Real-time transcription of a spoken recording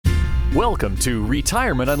Welcome to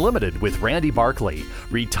Retirement Unlimited with Randy Barkley.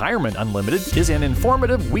 Retirement Unlimited is an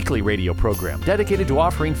informative weekly radio program dedicated to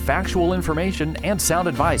offering factual information and sound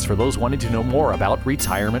advice for those wanting to know more about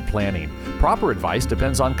retirement planning. Proper advice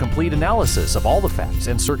depends on complete analysis of all the facts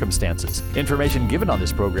and circumstances. Information given on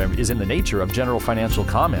this program is in the nature of general financial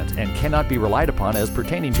comment and cannot be relied upon as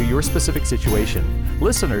pertaining to your specific situation.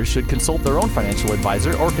 Listeners should consult their own financial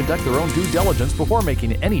advisor or conduct their own due diligence before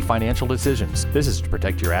making any financial decisions. This is to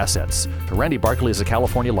protect your assets. Randy Barkley is a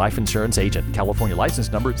California life insurance agent. California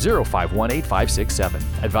license number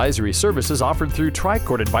 0518567. Advisory services offered through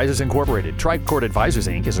Tricord Advisors Incorporated. Tricord Advisors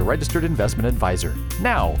Inc. is a registered investment advisor.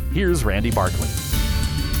 Now, here's Randy Barkley.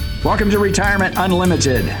 Welcome to Retirement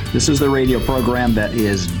Unlimited. This is the radio program that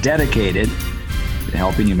is dedicated to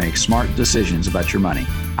helping you make smart decisions about your money.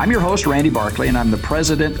 I'm your host, Randy Barkley, and I'm the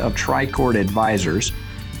president of Tricord Advisors.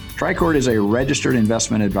 Tricord is a registered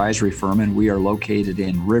investment advisory firm, and we are located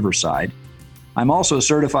in Riverside. I'm also a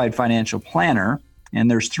certified financial planner,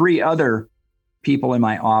 and there's 3 other people in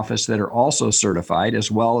my office that are also certified,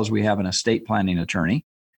 as well as we have an estate planning attorney.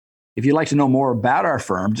 If you'd like to know more about our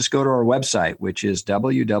firm, just go to our website, which is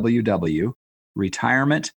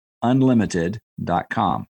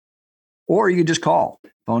www.retirementunlimited.com. Or you can just call.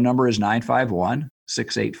 Phone number is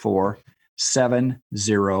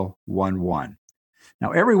 951-684-7011.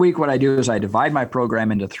 Now, every week what I do is I divide my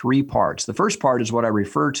program into 3 parts. The first part is what I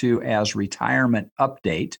refer to as retirement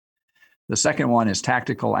update. The second one is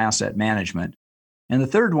tactical asset management. And the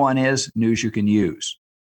third one is news you can use.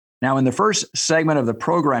 Now, in the first segment of the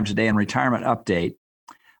program today in retirement update,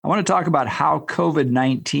 I want to talk about how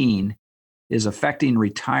COVID-19 is affecting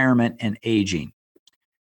retirement and aging.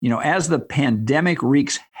 You know, as the pandemic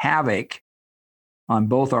wreaks havoc on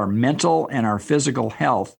both our mental and our physical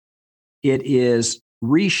health, it is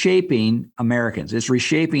reshaping Americans. It's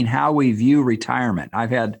reshaping how we view retirement. I've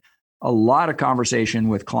had a lot of conversation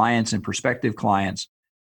with clients and prospective clients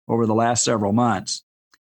over the last several months.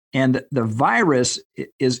 And the virus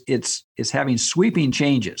is having sweeping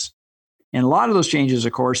changes. And a lot of those changes,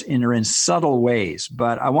 of course, are in subtle ways.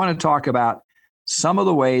 But I want to talk about some of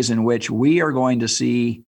the ways in which we are going to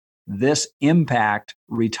see this impact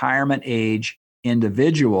retirement age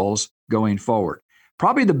individuals going forward.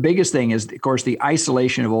 Probably the biggest thing is, of course, the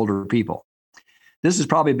isolation of older people. This has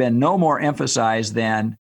probably been no more emphasized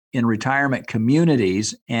than in retirement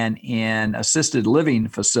communities and in assisted living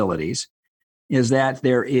facilities, is that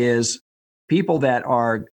there is people that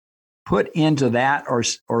are put into that or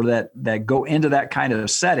that go into that kind of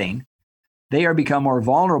setting. They are become more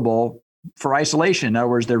vulnerable for isolation. In other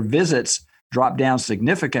words, their visits drop down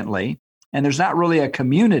significantly, and there's not really a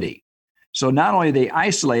community. So not only are they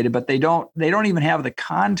isolated, but they don't even have the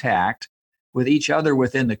contact with each other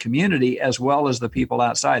within the community, as well as the people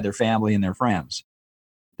outside, their family and their friends.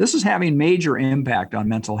 This is having major impact on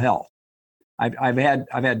mental health. I've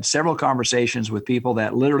had several conversations with people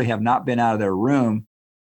that literally have not been out of their room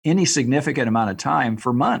any significant amount of time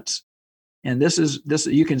for months. And this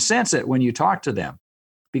you can sense it when you talk to them,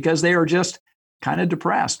 because they are just kind of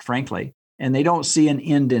depressed, frankly, and they don't see an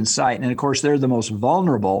end in sight. And of course, they're the most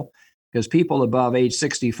vulnerable, because people above age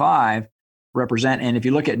 65 represent, and if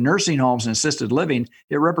you look at nursing homes and assisted living,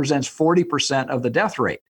 it represents 40% of the death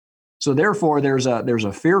rate. So therefore, there's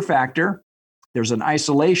a fear factor, there's an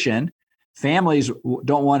isolation. Families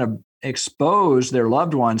don't want to expose their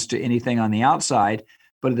loved ones to anything on the outside,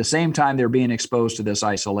 but at the same time, they're being exposed to this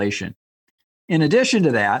isolation. In addition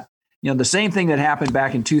to that, the same thing that happened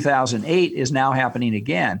back in 2008 is now happening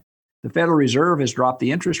again. The Federal Reserve has dropped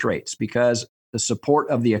the interest rates because the support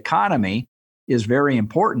of the economy is very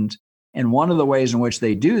important. And one of the ways in which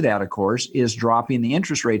they do that, of course, is dropping the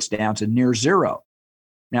interest rates down to near zero.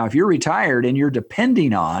 Now, if you're retired and you're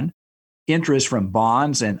depending on interest from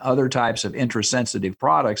bonds and other types of interest-sensitive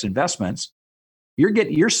products, investments,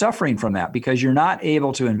 you're suffering from that because you're not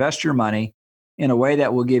able to invest your money in a way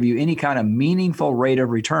that will give you any kind of meaningful rate of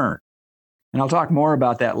return. And I'll talk more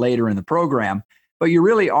about that later in the program. But you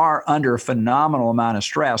really are under a phenomenal amount of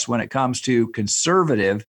stress when it comes to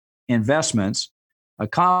conservative investments,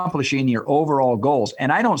 accomplishing your overall goals.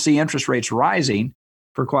 And I don't see interest rates rising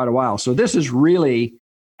for quite a while. So this is really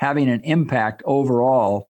having an impact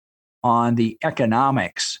overall on the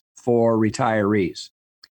economics for retirees.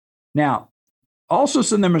 Now, also,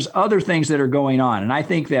 there's other things that are going on. And I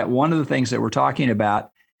think that one of the things that we're talking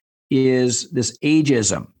about is this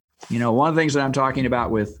ageism. One of the things that I'm talking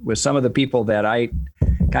about with some of the people that I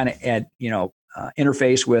kind of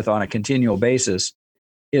interface with on a continual basis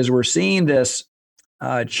is we're seeing this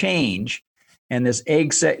change and this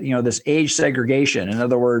age segregation. In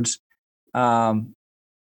other words, it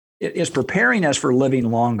is preparing us for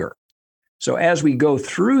living longer. So as we go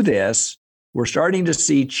through this, we're starting to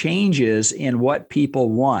see changes in what people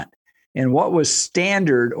want. And what was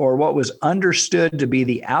standard or what was understood to be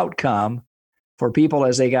the outcome for people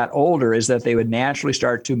as they got older is that they would naturally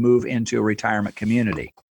start to move into a retirement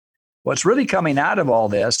community. What's really coming out of all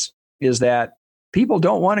this is that people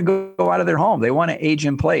don't want to go out of their home. They want to age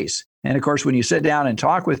in place. And of course, when you sit down and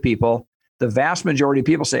talk with people, the vast majority of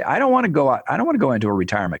people say, I don't want to go out. I don't want to go into a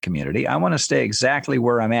retirement community. I want to stay exactly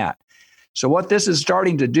where I'm at. So what this is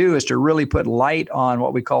starting to do is to really put light on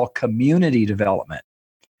what we call community development,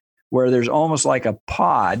 where there's almost like a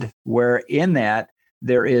pod where in that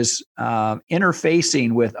there is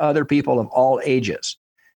interfacing with other people of all ages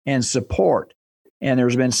and support. And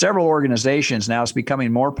there's been several organizations now. It's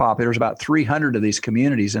becoming more popular. There's about 300 of these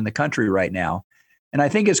communities in the country right now. And I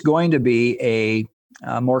think it's going to be a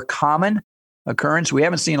more common occurrence. We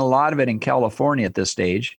haven't seen a lot of it in California at this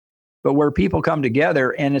stage, but where people come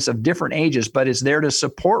together and it's of different ages, but it's there to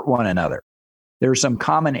support one another. There are some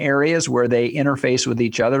common areas where they interface with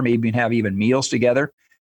each other, maybe have even meals together.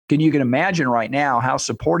 You can imagine right now how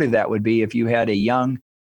supportive that would be if you had a young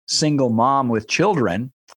single mom with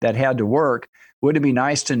children that had to work. Would it be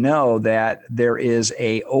nice to know that there is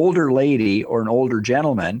an older lady or an older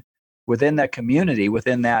gentleman within that community,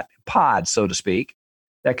 within that pod, so to speak,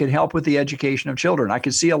 that could help with the education of children? I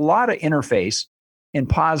could see a lot of interface in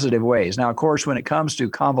positive ways. Now, of course, when it comes to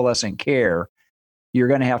convalescent care, you're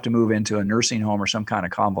going to have to move into a nursing home or some kind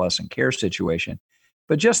of convalescent care situation.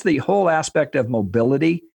 But just the whole aspect of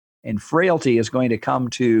mobility and frailty is going to come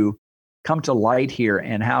to light here,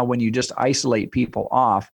 and how when you just isolate people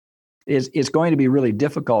off, it's going to be really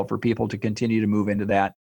difficult for people to continue to move into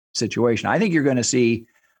that situation. I think you're going to see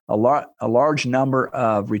a large number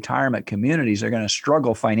of retirement communities are going to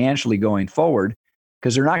struggle financially going forward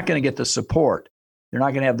because they're not going to get the support. They're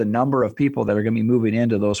not going to have the number of people that are going to be moving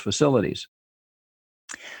into those facilities.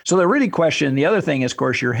 So the other thing is, of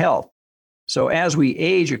course, your health. So as we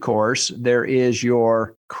age, of course, there is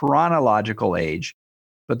your chronological age.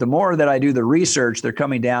 But the more that I do the research, they're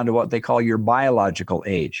coming down to what they call your biological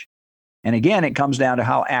age. And again, it comes down to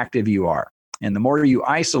how active you are. And the more you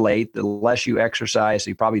isolate, the less you exercise.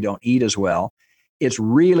 You probably don't eat as well. It's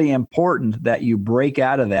really important that you break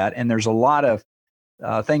out of that. And there's a lot of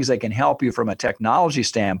things that can help you from a technology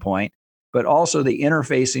standpoint, but also the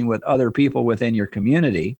interfacing with other people within your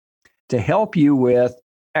community to help you with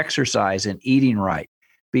exercise and eating right.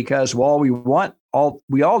 Because while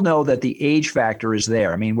we all know that the age factor is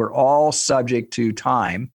there. I mean, we're all subject to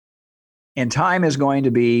time, and time is going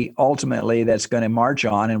to be ultimately that's going to march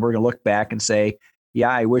on, and we're going to look back and say, yeah,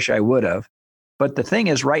 I wish I would have. But the thing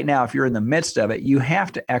is, right now, if you're in the midst of it, you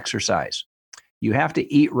have to exercise. You have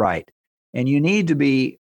to eat right, and you need to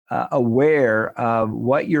be aware of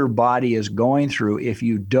what your body is going through if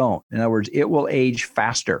you don't. In other words, it will age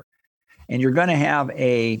faster. And you're going to have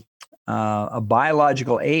a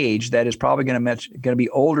biological age that is probably going to be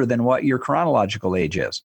older than what your chronological age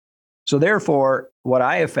is. So therefore, what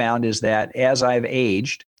I have found is that as I've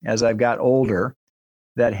aged, as I've got older,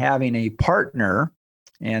 that having a partner,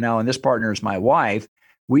 and this partner is my wife,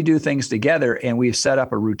 we do things together, and we've set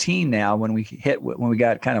up a routine now when we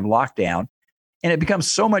got kind of locked down. And it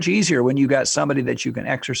becomes so much easier when you got somebody that you can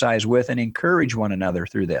exercise with and encourage one another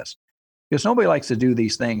through this. Because nobody likes to do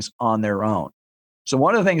these things on their own. So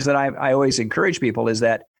one of the things that I always encourage people is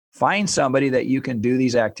that find somebody that you can do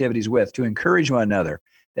these activities with to encourage one another,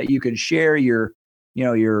 that you can share your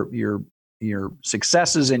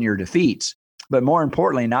successes and your defeats, but more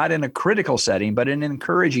importantly, not in a critical setting, but in an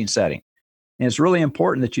encouraging setting. And it's really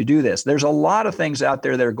important that you do this. There's a lot of things out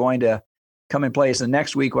there that are going to come in place. And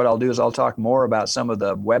next week, what I'll do is I'll talk more about some of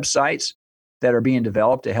the websites that are being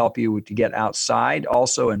developed to help you to get outside,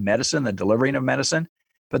 also in medicine, the delivering of medicine.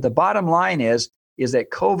 But the bottom line is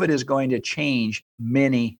that COVID is going to change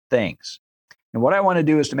many things. And what I want to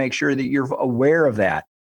do is to make sure that you're aware of that,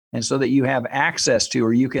 and so that you have access to,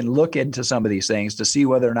 or you can look into some of these things to see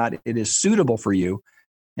whether or not it is suitable for you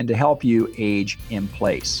and to help you age in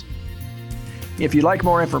place. If you'd like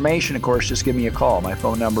more information, of course, just give me a call. My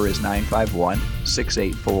phone number is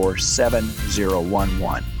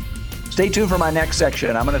 951-684-7011. Stay tuned for my next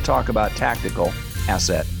section. I'm going to talk about tactical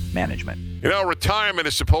asset management. You know, retirement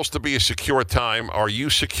is supposed to be a secure time. Are you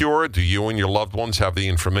secure? Do you and your loved ones have the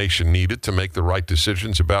information needed to make the right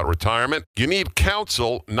decisions about retirement? You need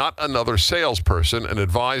counsel, not another salesperson, an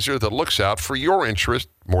advisor that looks out for your interest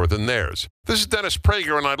more than theirs. This is Dennis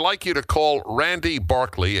Prager, and I'd like you to call Randy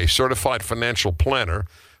Barkley, a certified financial planner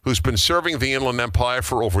who's been serving the Inland Empire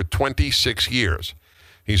for over 26 years.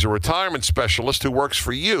 He's a retirement specialist who works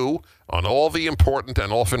for you on all the important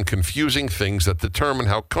and often confusing things that determine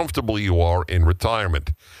how comfortable you are in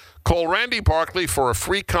retirement. Call Randy Barkley for a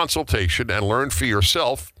free consultation and learn for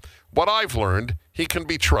yourself what I've learned. He can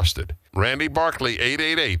be trusted. Randy Barkley,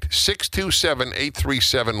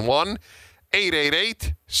 888-627-8371,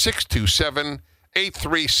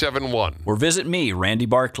 888-627-8371. Or visit me, Randy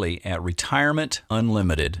Barkley, at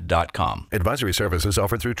retirementunlimited.com. Advisory services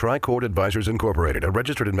offered through Tricord Advisors Incorporated, a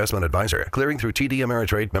registered investment advisor. Clearing through TD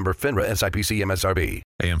Ameritrade, member FINRA SIPC MSRB.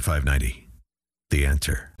 AM 590, The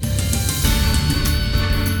Answer.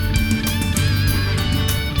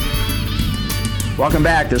 Welcome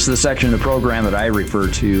back. This is the section of the program that I refer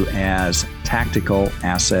to as tactical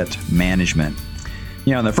asset management.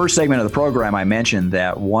 You know, in the first segment of the program, I mentioned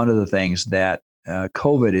that one of the things that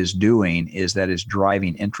COVID is doing is that it's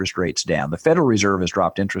driving interest rates down. The Federal Reserve has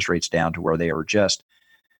dropped interest rates down to where they are just,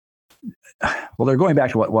 well, they're going back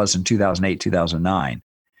to what it was in 2008, 2009.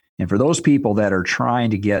 And for those people that are trying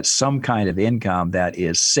to get some kind of income that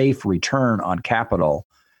is safe return on capital,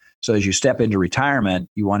 so as you step into retirement,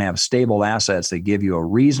 you want to have stable assets that give you a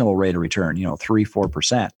reasonable rate of return,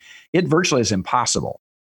 3-4%. It virtually is impossible.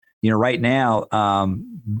 Right now,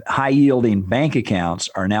 high yielding bank accounts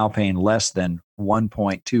are now paying less than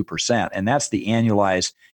 1.2%, and that's the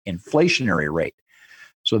annualized inflationary rate.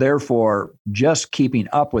 So therefore, just keeping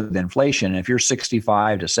up with inflation, if you're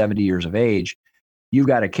 65 to 70 years of age, you've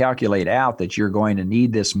got to calculate out that you're going to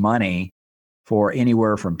need this money for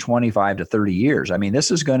anywhere from 25 to 30 years. I mean,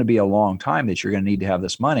 this is going to be a long time that you're going to need to have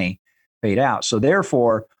this money paid out. So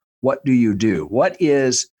therefore, what do you do? What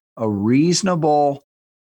is a reasonable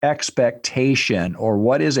expectation, or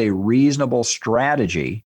what is a reasonable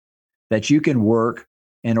strategy that you can work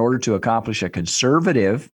in order to accomplish a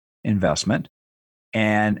conservative investment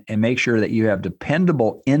and make sure that you have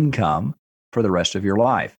dependable income for the rest of your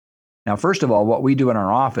life? Now, first of all, what we do in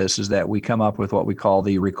our office is that we come up with what we call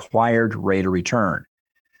the required rate of return.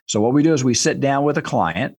 So what we do is we sit down with a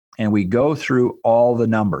client and we go through all the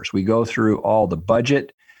numbers. We go through all the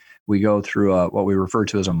budget. We go through what we refer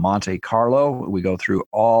to as a Monte Carlo. We go through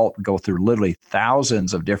literally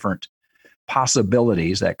thousands of different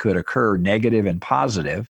possibilities that could occur, negative and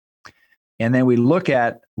positive. And then we look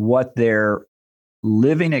at what their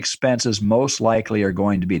living expenses most likely are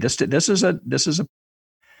going to be. This is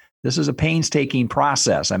a painstaking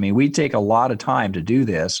process. I mean, we take a lot of time to do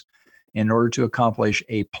this in order to accomplish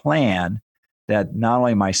a plan that not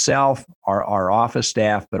only myself, our office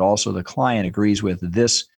staff, but also the client agrees with.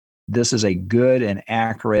 This is a good and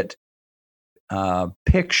accurate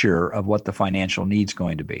picture of what the financial need's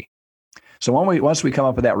going to be. So once we come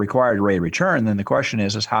up with that required rate of return, then the question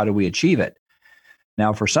is how do we achieve it?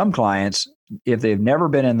 Now, for some clients, if they've never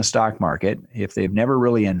been in the stock market, if they've never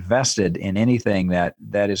really invested in anything that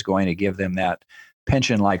is going to give them that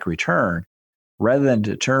pension-like return, rather than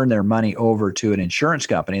to turn their money over to an insurance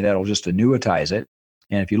company that'll just annuitize it,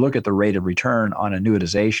 and if you look at the rate of return on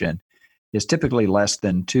annuitization, it's typically less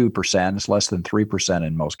than 2%. It's less than 3%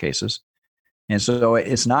 in most cases. And so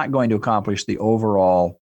it's not going to accomplish the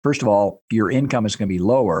overall, first of all, your income is going to be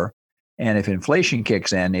lower. And if inflation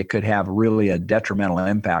kicks in, it could have really a detrimental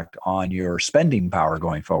impact on your spending power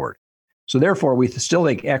going forward. So therefore, we still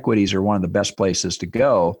think equities are one of the best places to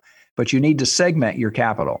go, but you need to segment your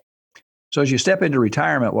capital. So as you step into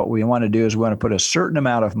retirement, what we want to do is we want to put a certain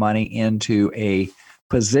amount of money into a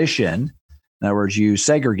position. In other words, you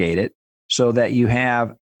segregate it so that you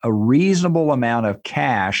have a reasonable amount of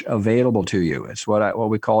cash available to you. It's what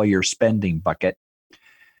we call your spending bucket.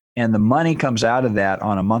 And the money comes out of that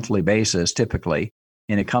on a monthly basis, typically,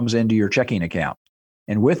 and it comes into your checking account.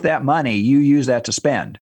 And with that money, you use that to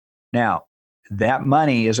spend. Now, that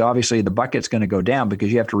money is obviously, the bucket's going to go down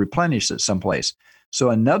because you have to replenish it someplace. So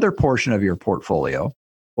another portion of your portfolio,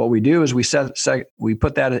 what we do is we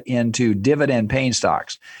put that into dividend paying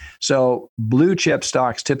stocks. So blue chip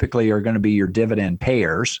stocks typically are going to be your dividend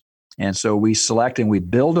payers. And so we select and we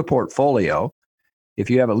build a portfolio. If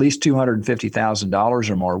you have at least $250,000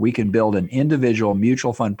 or more, we can build an individual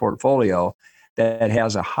mutual fund portfolio that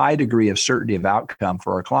has a high degree of certainty of outcome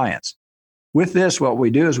for our clients. With this, what we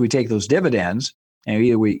do is we take those dividends and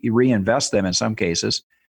either we reinvest them in some cases,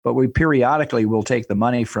 but we periodically will take the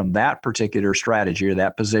money from that particular strategy or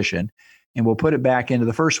that position, and we'll put it back into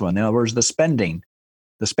the first one. In other words, the spending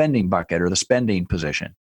bucket or the spending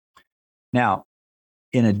position. Now,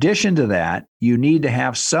 in addition to that, you need to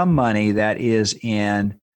have some money that is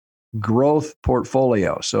in growth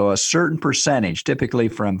portfolio. So a certain percentage, typically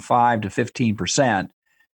from 5 to 15%,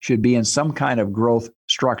 should be in some kind of growth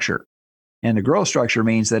structure. And the growth structure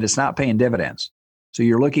means that it's not paying dividends. So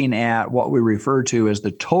you're looking at what we refer to as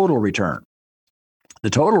the total return. The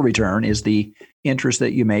total return is the interest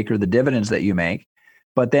that you make or the dividends that you make,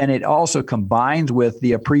 but then it also combines with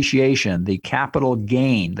the appreciation, the capital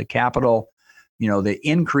gain, the capital, the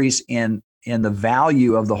increase in the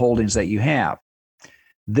value of the holdings that you have.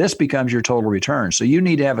 This becomes your total return. So you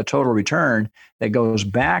need to have a total return that goes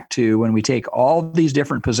back to when we take all these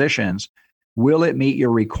different positions, will it meet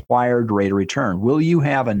your required rate of return? Will you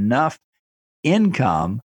have enough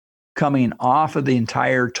income coming off of the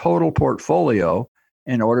entire total portfolio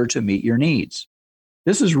in order to meet your needs?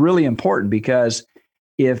 This is really important because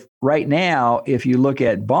if you look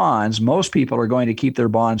at bonds, most people are going to keep their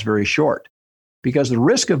bonds very short. Because the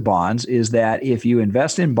risk of bonds is that if you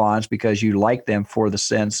invest in bonds because you like them for the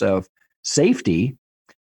sense of safety,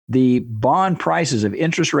 the bond prices, if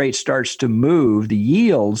interest rates starts to move, the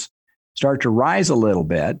yields start to rise a little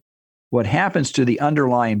bit. What happens to the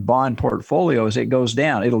underlying bond portfolio is it goes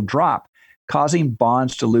down. It'll drop, causing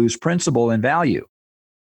bonds to lose principal and value,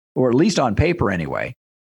 or at least on paper anyway.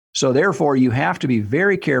 So therefore, you have to be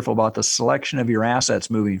very careful about the selection of your assets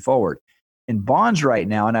moving forward. In bonds right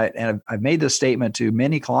now, and I've made this statement to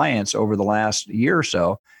many clients over the last year or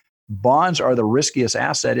so, bonds are the riskiest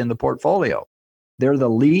asset in the portfolio. They're the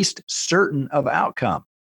least certain of outcome.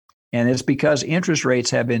 And it's because interest rates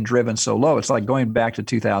have been driven so low. It's like going back to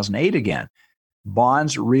 2008 again.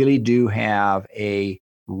 Bonds really do have a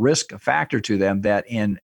risk factor to them that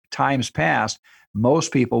in times past,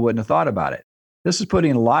 most people wouldn't have thought about it. This is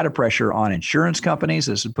putting a lot of pressure on insurance companies.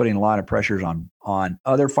 This is putting a lot of pressures on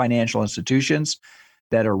other financial institutions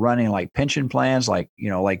that are running like pension plans, like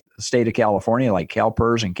the state of California, like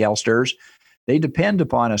CalPERS and CalSTRS. They depend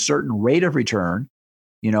upon a certain rate of return.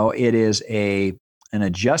 It is an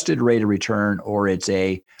adjusted rate of return, or it's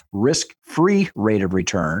a risk-free rate of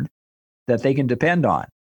return that they can depend on.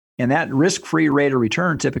 And that risk-free rate of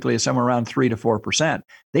return typically is somewhere around 3 to 4%.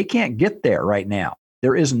 They can't get there right now.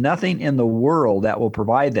 There is nothing in the world that will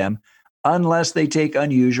provide them unless they take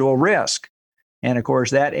unusual risk. And of course,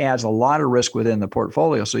 that adds a lot of risk within the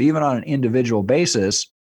portfolio. So even on an individual basis,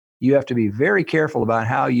 you have to be very careful about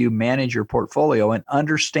how you manage your portfolio and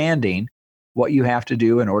understanding what you have to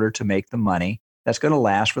do in order to make the money that's going to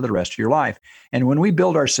last for the rest of your life. And when we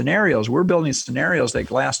build our scenarios, we're building scenarios that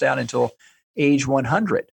last out until age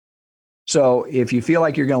 100. So if you feel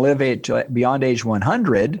like you're going to live beyond age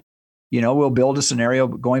 100, we'll build a scenario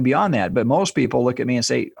going beyond that. But most people look at me and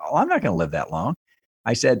say, oh, I'm not going to live that long.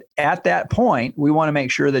 I said, at that point, we want to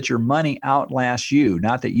make sure that your money outlasts you,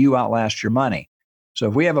 not that you outlast your money. So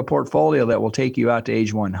if we have a portfolio that will take you out to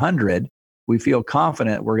age 100, we feel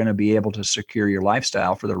confident we're going to be able to secure your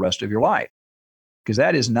lifestyle for the rest of your life. Because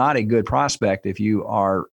that is not a good prospect if you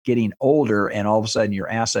are getting older and all of a sudden your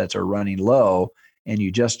assets are running low and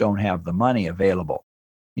you just don't have the money available.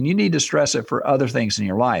 And you need to stress it for other things in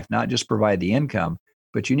your life, not just provide the income,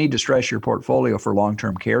 but you need to stress your portfolio for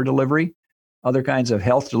long-term care delivery, other kinds of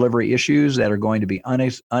health delivery issues that are going to be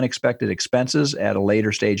unexpected expenses at a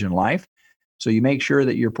later stage in life. So you make sure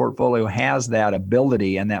that your portfolio has that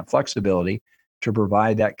ability and that flexibility to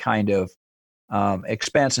provide that kind of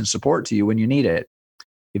expense and support to you when you need it.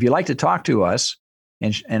 If you'd like to talk to us,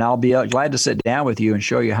 and I'll be glad to sit down with you and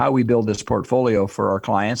show you how we build this portfolio for our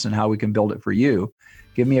clients and how we can build it for you,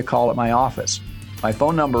 give me a call at my office. My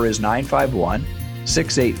phone number is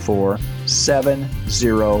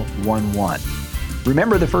 951-684-7011.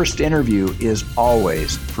 Remember, the first interview is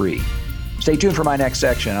always free. Stay tuned for my next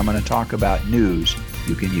section. I'm going to talk about news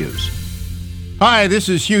you can use. Hi, this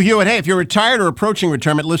is Hugh Hewitt. Hey, if you're retired or approaching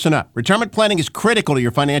retirement, listen up. Retirement planning is critical to your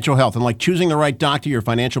financial health, and like choosing the right doctor, your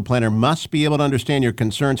financial planner must be able to understand your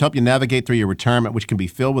concerns, help you navigate through your retirement, which can be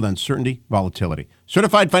filled with uncertainty, volatility.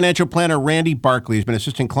 Certified financial planner Randy Barkley has been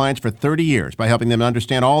assisting clients for 30 years by helping them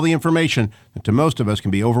understand all the information that to most of us can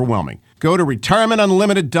be overwhelming. Go to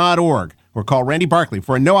retirementunlimited.org or call Randy Barkley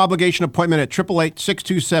for a no-obligation appointment at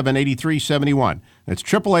 888-627-8371. That's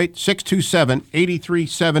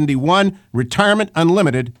 888-627-8371,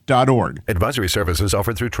 retirementunlimited.org. Advisory services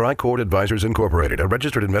offered through Tricord Advisors Incorporated, a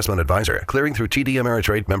registered investment advisor, clearing through TD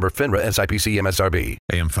Ameritrade, member FINRA, SIPC, MSRB.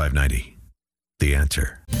 AM 590. The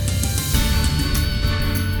Answer.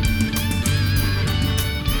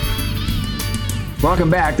 Welcome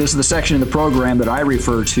back. This is the section of the program that I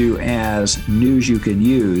refer to as News You Can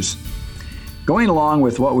Use. Going along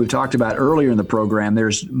with what we've talked about earlier in the program,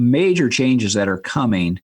 there's major changes that are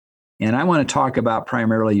coming, and I want to talk about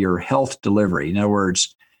primarily your health delivery. In other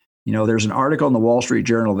words, there's an article in the Wall Street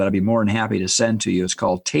Journal that I'd be more than happy to send to you. It's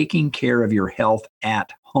called Taking Care of Your Health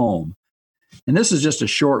at Home. And this is just a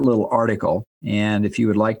short little article, and if you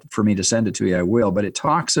would like for me to send it to you, I will, but it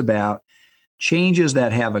talks about changes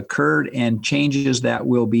that have occurred and changes that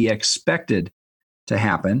will be expected to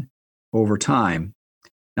happen over time.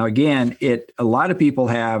 Now, again, a lot of people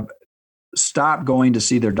have stopped going to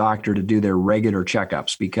see their doctor to do their regular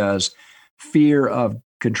checkups because fear of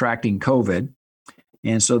contracting COVID.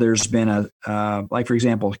 And so there's been like, for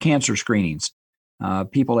example, cancer screenings.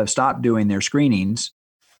 People have stopped doing their screenings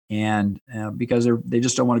and because they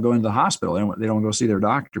just don't want to go into the hospital. They don't go see their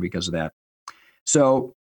doctor because of that.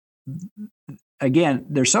 So again,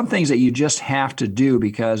 there's some things that you just have to do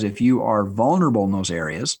because if you are vulnerable in those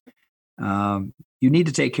areas, you need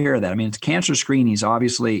to take care of that. I mean, it's cancer screenings.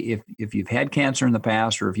 Obviously, if you've had cancer in the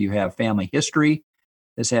past or if you have family history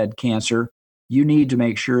that's had cancer, you need to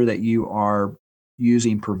make sure that you are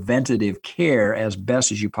using preventative care as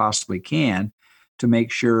best as you possibly can to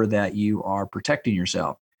make sure that you are protecting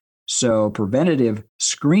yourself. So preventative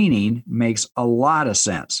screening makes a lot of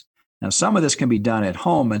sense. Now, some of this can be done at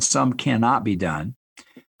home and some cannot be done.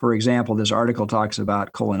 For example, this article talks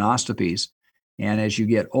about colonoscopies. And as you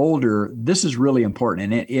get older, this is really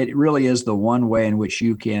important. And it really is the one way in which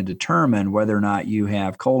you can determine whether or not you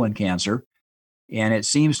have colon cancer. And it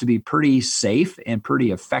seems to be pretty safe and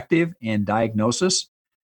pretty effective in diagnosis.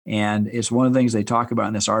 And it's one of the things they talk about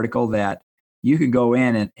in this article that you can go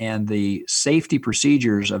in and the safety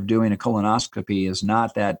procedures of doing a colonoscopy is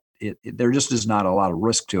not that, there just is not a lot of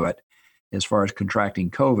risk to it as far as contracting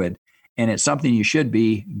COVID. And it's something you should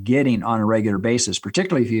be getting on a regular basis,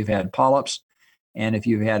 particularly if you've had polyps and if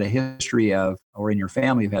you've had a history of, or in your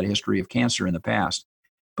family, you've had a history of cancer in the past.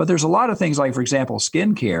 But there's a lot of things like, for example,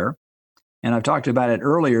 skin care. And I've talked about it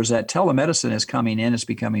earlier, is that telemedicine is coming in. It's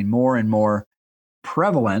becoming more and more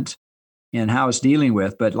prevalent in how it's dealing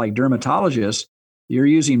with. But like dermatologists, you're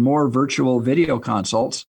using more virtual video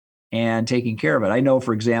consults and taking care of it. I know,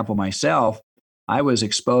 for example, myself, I was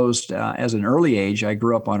exposed as an early age. I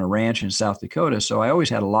grew up on a ranch in South Dakota, so I always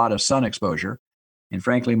had a lot of sun exposure. And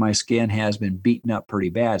frankly, my skin has been beaten up pretty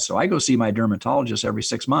bad. So I go see my dermatologist every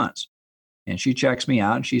 6 months. And she checks me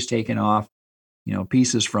out and she's taken off,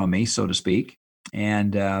 pieces from me, so to speak.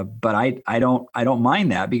 And but I don't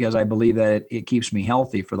mind that because I believe that it keeps me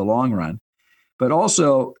healthy for the long run. But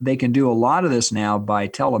also they can do a lot of this now by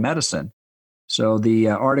telemedicine. So the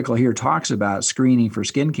article here talks about screening for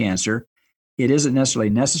skin cancer. It isn't necessarily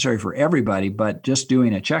necessary for everybody, but just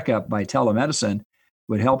doing a checkup by telemedicine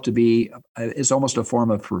would help to be, it's almost a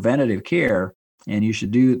form of preventative care. And you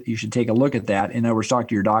should take a look at that. In other words, talk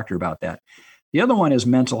to your doctor about that. The other one is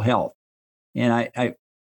mental health. And I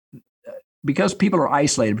because people are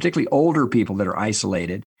isolated, particularly older people that are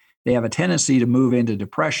isolated, they have a tendency to move into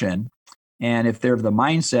depression. And if they're of the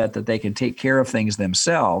mindset that they can take care of things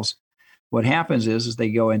themselves, what happens is they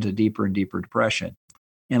go into deeper and deeper depression.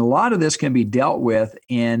 And a lot of this can be dealt with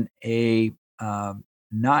in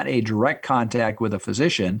not a direct contact with a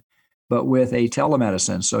physician, but with a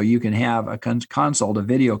telemedicine. So you can have a consult, a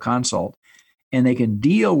video consult, and they can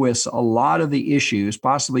deal with a lot of the issues,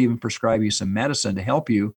 possibly even prescribe you some medicine to help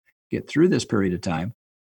you get through this period of time.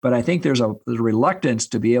 But I think there's a reluctance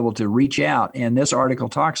to be able to reach out. And this article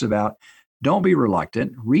talks about, don't be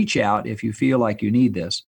reluctant, reach out if you feel like you need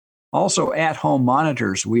this. Also, at-home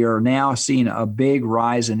monitors, we are now seeing a big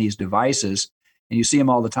rise in these devices, and you see them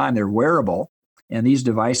all the time. They're wearable, and these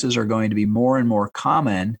devices are going to be more and more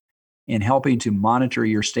common in helping to monitor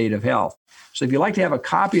your state of health. So if you'd like to have a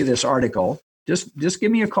copy of this article, just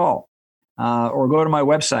give me a call or go to my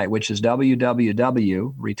website, which is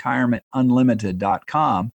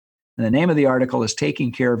www.retirementunlimited.com. And the name of the article is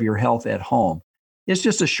Taking Care of Your Health at Home. It's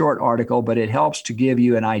just a short article, but it helps to give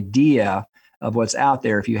you an idea of what's out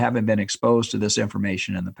there if you haven't been exposed to this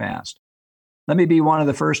information in the past. Let me be one of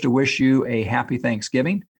the first to wish you a happy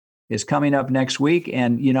Thanksgiving. It's coming up next week,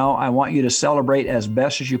 and I want you to celebrate as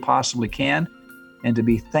best as you possibly can and to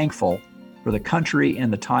be thankful for the country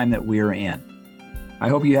and the time that we are in. I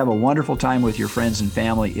hope you have a wonderful time with your friends and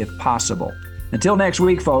family if possible. Until next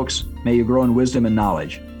week, folks, may you grow in wisdom and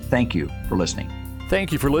knowledge. Thank you for listening.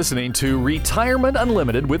 Thank you for listening to Retirement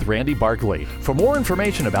Unlimited with Randy Barkley. For more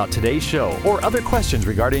information about today's show or other questions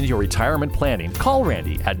regarding your retirement planning, call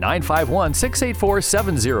Randy at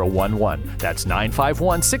 951-684-7011. That's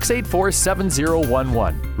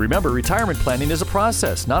 951-684-7011. Remember, retirement planning is a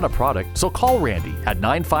process, not a product, so call Randy at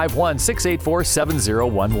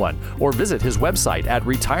 951-684-7011 or visit his website at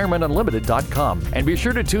retirementunlimited.com. And be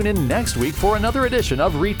sure to tune in next week for another edition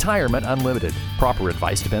of Retirement Unlimited. Proper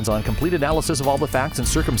advice depends on complete analysis of all the factors facts and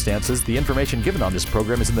circumstances, the information given on this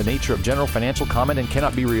program is in the nature of general financial comment and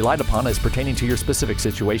cannot be relied upon as pertaining to your specific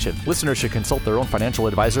situation. Listeners should consult their own financial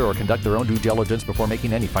advisor or conduct their own due diligence before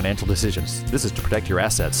making any financial decisions. This is to protect your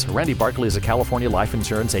assets. Randy Barkley is a California life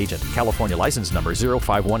insurance agent. California license number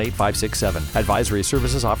 0518567. Advisory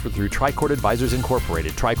services offered through Tricord Advisors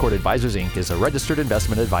Incorporated. Tricord Advisors Inc. is a registered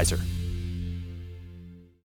investment advisor.